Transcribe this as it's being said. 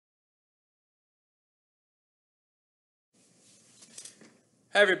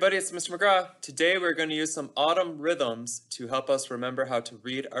Hi everybody, it's Mr. McGraw. Today we're going to use some autumn rhythms to help us remember how to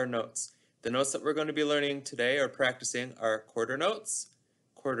read our notes. The notes that we're going to be learning today or practicing are quarter notes,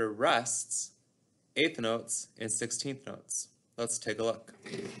 quarter rests, eighth notes, and 16th notes. Let's take a look.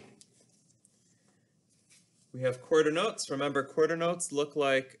 We have quarter notes. Remember, quarter notes look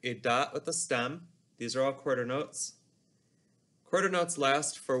like a dot with a stem. These are all quarter notes. Quarter notes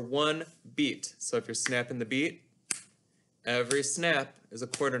last for one beat. So if you're snapping the beat, every snap is a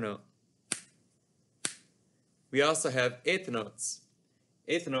quarter note. We also have eighth notes.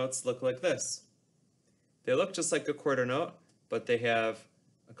 Eighth notes look like this. They look just like a quarter note, but they have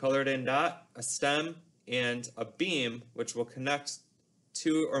a colored in dot, a stem, and a beam, which will connect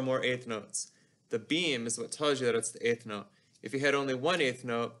two or more eighth notes. The beam is what tells you that it's the eighth note. If you had only one eighth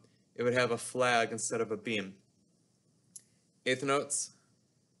note, it would have a flag instead of a beam. Eighth notes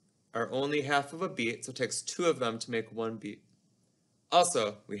are only half of a beat, so it takes two of them to make one beat.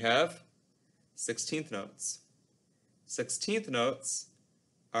 Also, we have 16th notes. 16th notes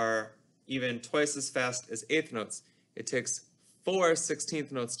are even twice as fast as eighth notes. It takes 4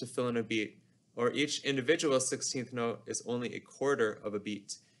 16th notes to fill in a beat, or each individual 16th note is only a quarter of a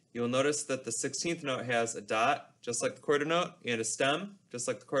beat. You'll notice that the 16th note has a dot, just like the quarter note, and a stem, just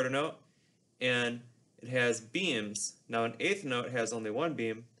like the quarter note, and it has beams. Now an eighth note has only one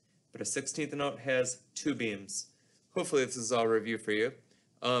beam, but a 16th note has two beams. Hopefully this is all review for you.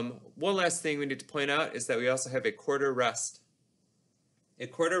 One last thing we need to point out is that we also have a quarter rest. A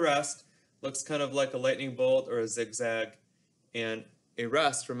quarter rest looks kind of like a lightning bolt or a zigzag, and a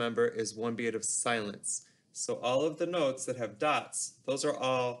rest, remember, is one beat of silence. So all of the notes that have dots, those are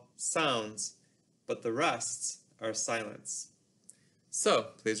all sounds, but the rests are silence. So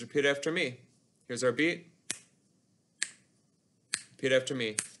please repeat after me. Here's our beat. Repeat after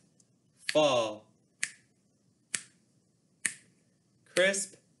me. Fall.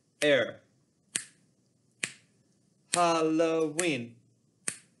 Crisp air. Halloween.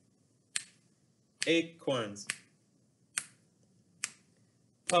 Acorns.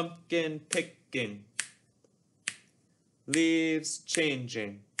 Pumpkin picking. Leaves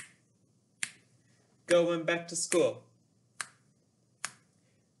changing. Going back to school.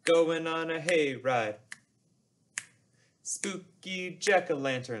 Going on a hayride. Spooky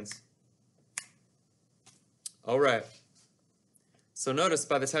jack-o'-lanterns. All right. So notice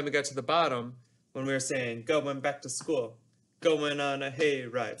by the time we got to the bottom, when we were saying going back to school, going on a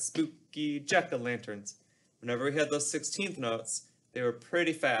hayride, spooky jack-o'-lanterns, whenever we had those 16th notes, they were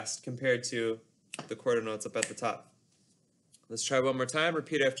pretty fast compared to the quarter notes up at the top. Let's try one more time,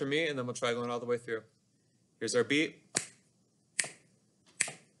 repeat after me, and then we'll try going all the way through. Here's our beat.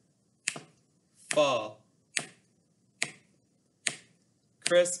 Fall.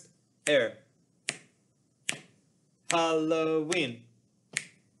 Crisp air. Halloween.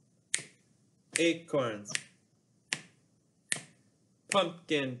 Acorns.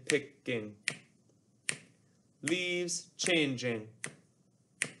 Pumpkin picking. Leaves changing.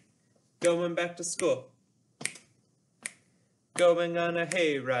 Going back to school. Going on a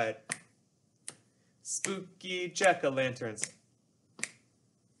hayride. Spooky jack-o'-lanterns.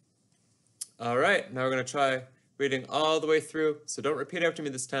 All right, now we're going to try reading all the way through, so don't repeat after me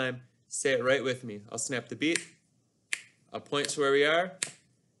this time. Say it right with me. I'll snap the beat. I'll point to where we are.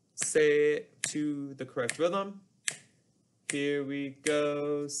 Say it to the correct rhythm. Here we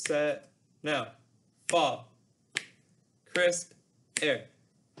go, set, now. Fall. Crisp air.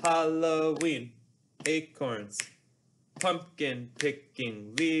 Halloween. Acorns. Pumpkin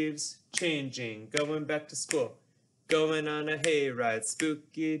picking. Leaves changing. Going back to school. Going on a hayride.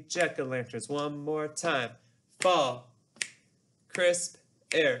 Spooky jack-o'-lanterns. One more time. Fall. Crisp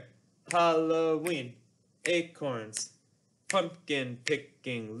air. Halloween. Acorns. Pumpkin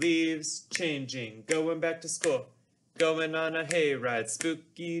picking. Leaves changing. Going back to school. Going on a hayride.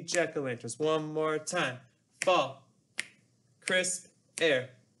 Spooky jack-o'-lanterns. One more time. Fall. Crisp air.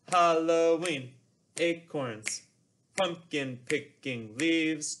 Halloween. Acorns. Pumpkin picking.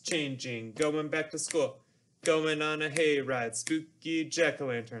 Leaves changing. Going back to school. Going on a hayride. Spooky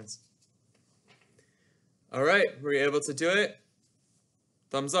jack-o'-lanterns. All right, were you able to do it?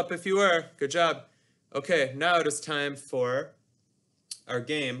 Thumbs up if you were. Good job. Okay, now it is time for our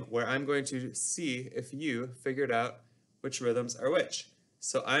game where I'm going to see if you figured out which rhythms are which.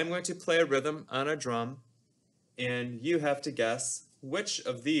 So I'm going to play a rhythm on a drum, and you have to guess which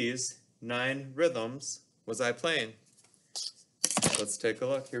of these 9 rhythms was I playing. Let's take a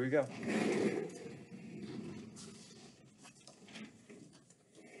look. Here we go.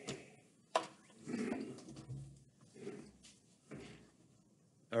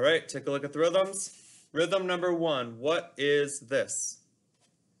 All right, take a look at the rhythms. Rhythm number 1, what is this?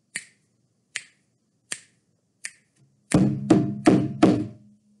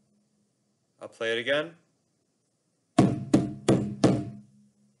 play it again.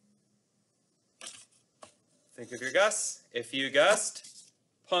 Think of your guess. If you guessed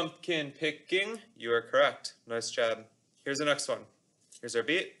pumpkin picking, you are correct. Nice job. Here's the next one. Here's our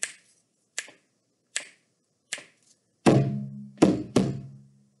beat.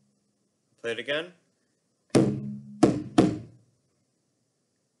 Play it again.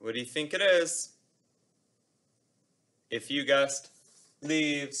 What do you think it is? If you guessed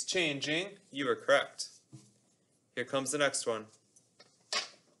leaves changing, you were correct. Here comes the next one.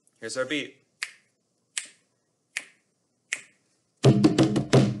 Here's our beat.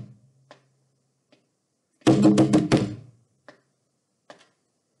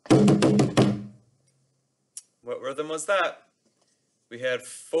 What rhythm was that? We had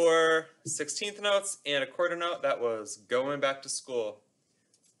 4 16th notes and a quarter note. That was going back to school.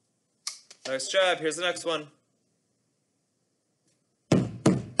 Nice job. Here's the next one.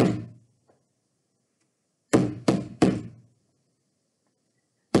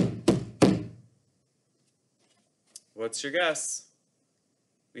 What's your guess?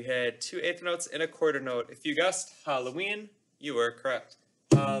 We had 2 eighth notes and a quarter note. If you guessed Halloween, you were correct.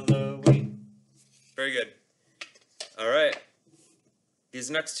 Halloween. Very good. All right. These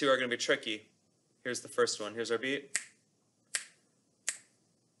next two are going to be tricky. Here's the first one. Here's our beat.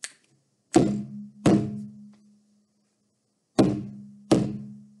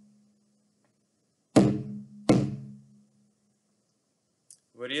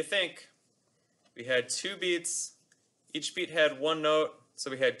 What do you think? We had 2 beats. Each beat had 1 note, so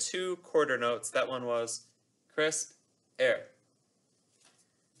we had 2 quarter notes. That one was crisp air.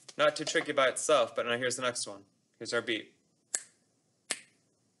 Not too tricky by itself, but now here's the next one. Here's our beat.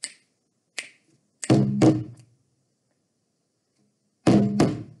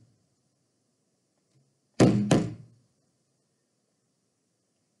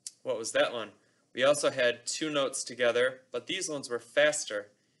 What was that one? We also had 2 notes together, but these ones were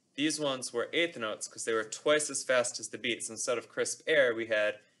faster. These ones were eighth notes because they were twice as fast as the beats. Instead of crisp air, we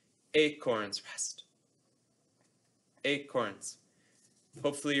had acorns. Rest. Acorns.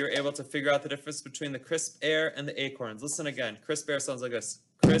 Hopefully you're able to figure out the difference between the crisp air and the acorns. Listen again. Crisp air sounds like this.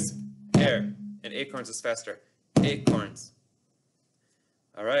 Crisp air. And acorns is faster. Acorns.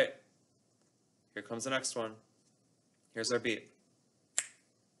 All right. Here comes the next one. Here's our beat.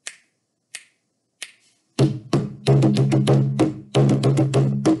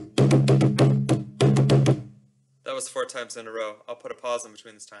 That was 4 times in a row. I'll put a pause in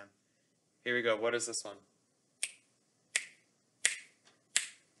between this time. Here we go. What is this one?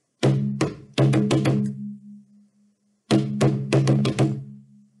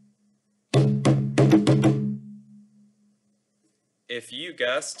 If you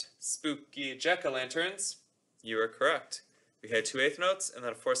guessed spooky jack-o'-lanterns, you are correct. We had 2 eighth notes and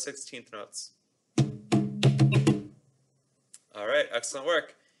then 4 16th notes. All right, excellent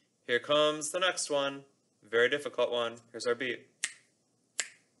work. Here comes the next one. Very difficult one. Here's our beat.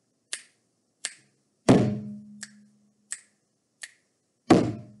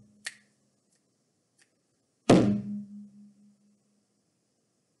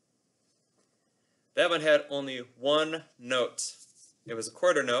 That one had only 1 note. It was a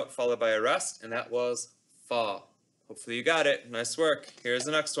quarter note followed by a rest, and that was fall. Hopefully you got it. Nice work. Here's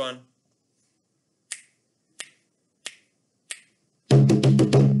the next one.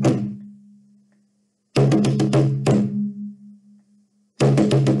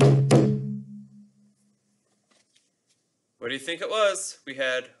 What do you think it was? We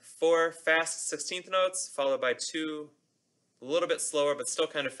had 4 fast 16th notes followed by 2 a little bit slower but still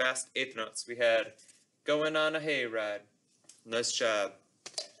kind of fast eighth notes. We had going on a hayride. Nice job.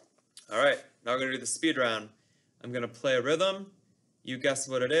 All right, now we're going to do the speed round. I'm going to play a rhythm. You guess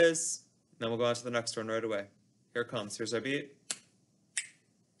what it is. Then we'll go on to the next one right away. Here it comes. Here's our beat.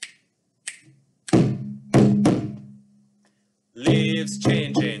 Leaves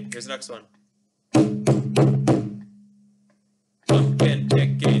changing. Here's the next one. Pumpkin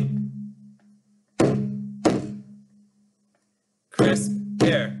picking. Crisp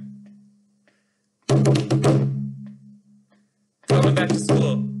air. Going back to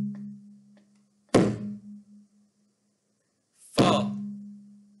school. Fall.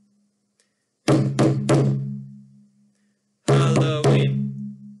 Halloween.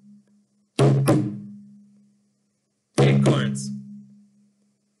 Acorns.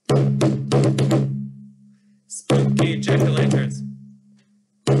 Spooky jack-o'-lanterns.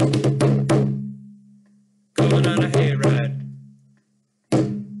 Going on a hayride.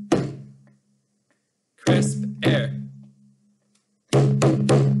 Crisp air.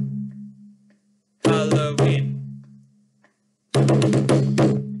 Halloween.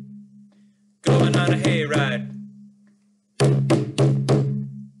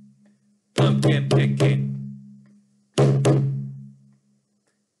 pumpkin picking,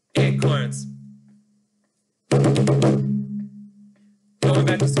 acorns, going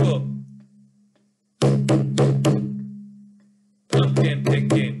back to school, pumpkin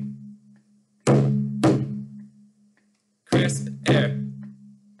picking, crisp air,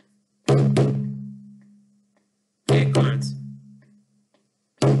 acorns,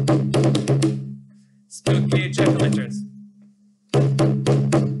 spooky jack-o'-lanterns,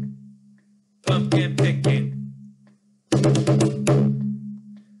 pumpkin picking,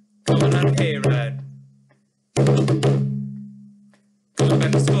 going on a hayride, going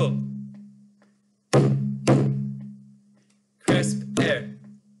back to school, crisp air.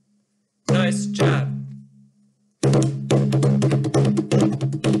 Nice job.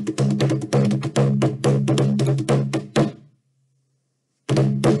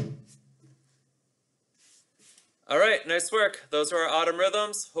 All right, nice work. Those are our autumn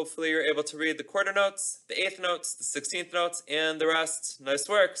rhythms. Hopefully you're able to read the quarter notes, the eighth notes, the 16th notes, and the rest. Nice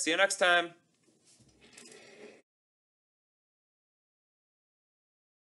work. See you next time.